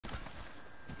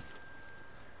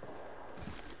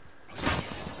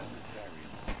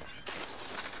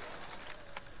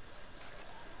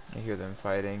hear them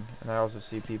fighting. And I also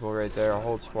see people right there, a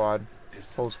whole squad.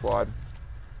 Whole squad.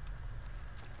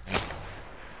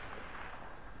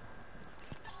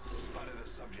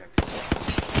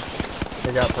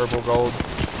 They got purple gold.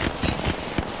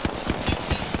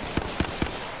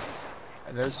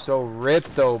 And they're so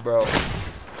ripped though, bro.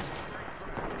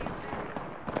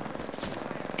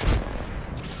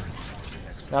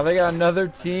 Now they got another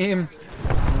team.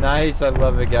 Nice, I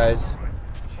love it, guys.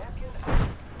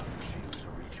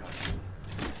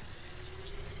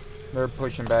 They're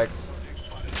pushing back.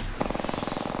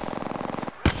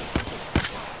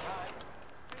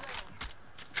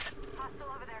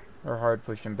 They're hard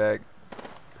pushing back.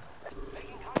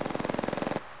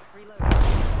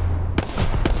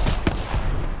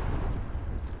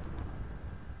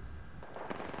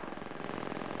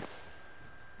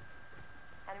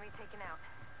 Enemy taken out.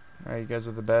 Alright, you guys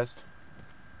are the best.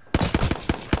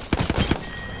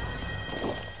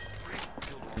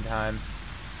 In time.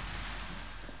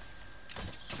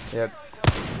 Yep.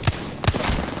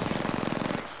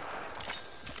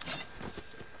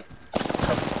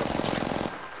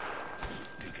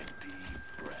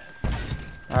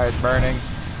 Alright, burning.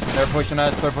 They're pushing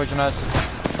us, they're pushing us.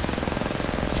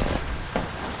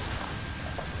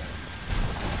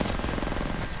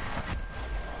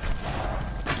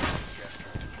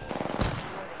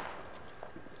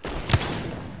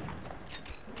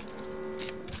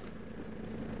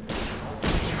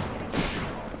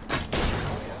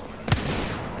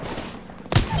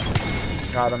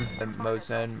 Got him at most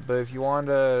end. But if you want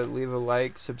to leave a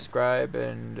like, subscribe,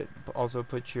 and also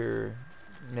put your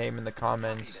name in the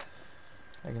comments,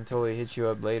 I can totally hit you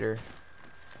up later.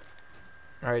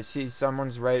 Alright, see,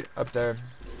 someone's right up there.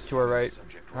 To our right.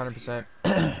 100%.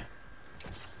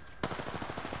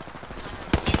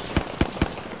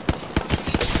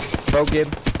 Bro,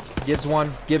 Gibbs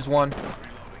one. Gibbs one.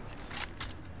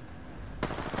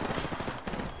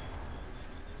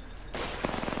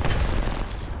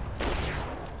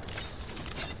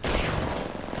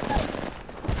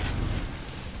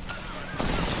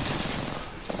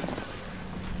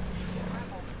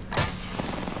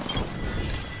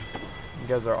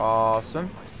 You guys are awesome.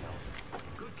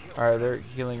 Alright, they're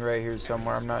healing right here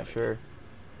somewhere. I'm not sure.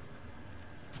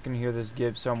 I can hear this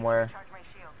Gibbs somewhere.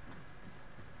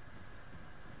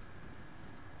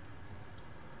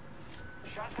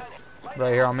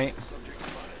 Right here on me.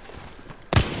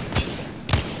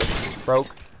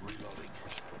 Broke.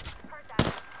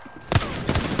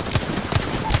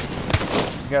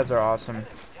 You guys are awesome.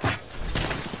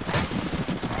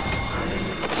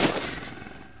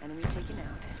 Enemy taken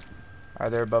out. Are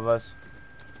they above us?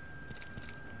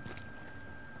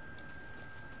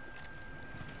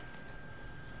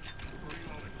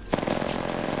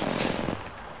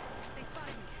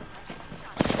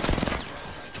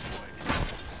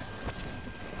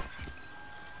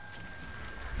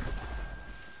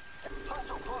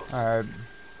 Alright.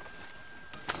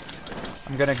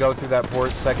 I'm gonna go through that port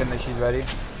second that she's ready.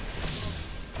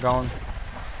 Going.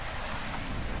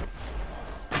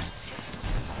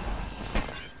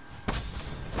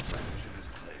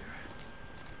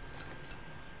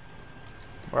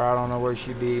 Or I don't know where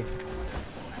she'd be.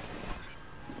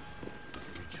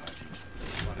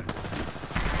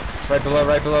 Right below,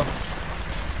 right below.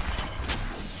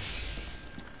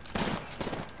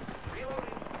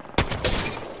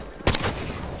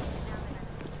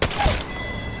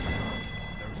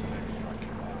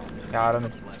 Got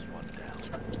him.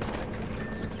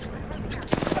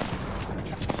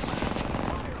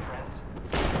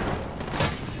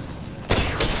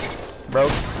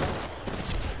 Broke.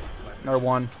 Or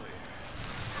one.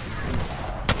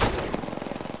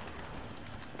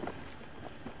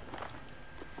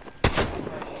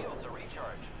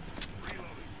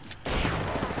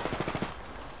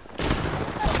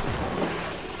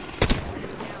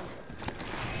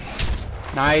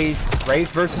 Nice.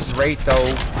 Race versus rate though.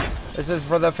 This is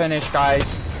for the finish,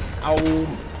 guys. Oh,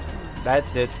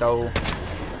 that's it though.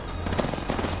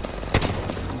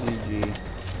 GG.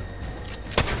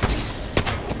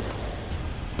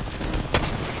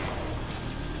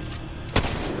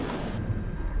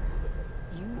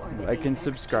 Like and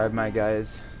subscribe, my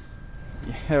guys.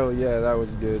 Hell yeah, that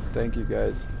was good. Thank you,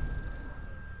 guys.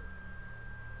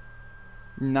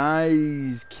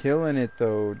 Nice. Killing it,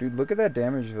 though. Dude, look at that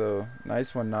damage, though.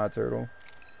 Nice one, Not Turtle.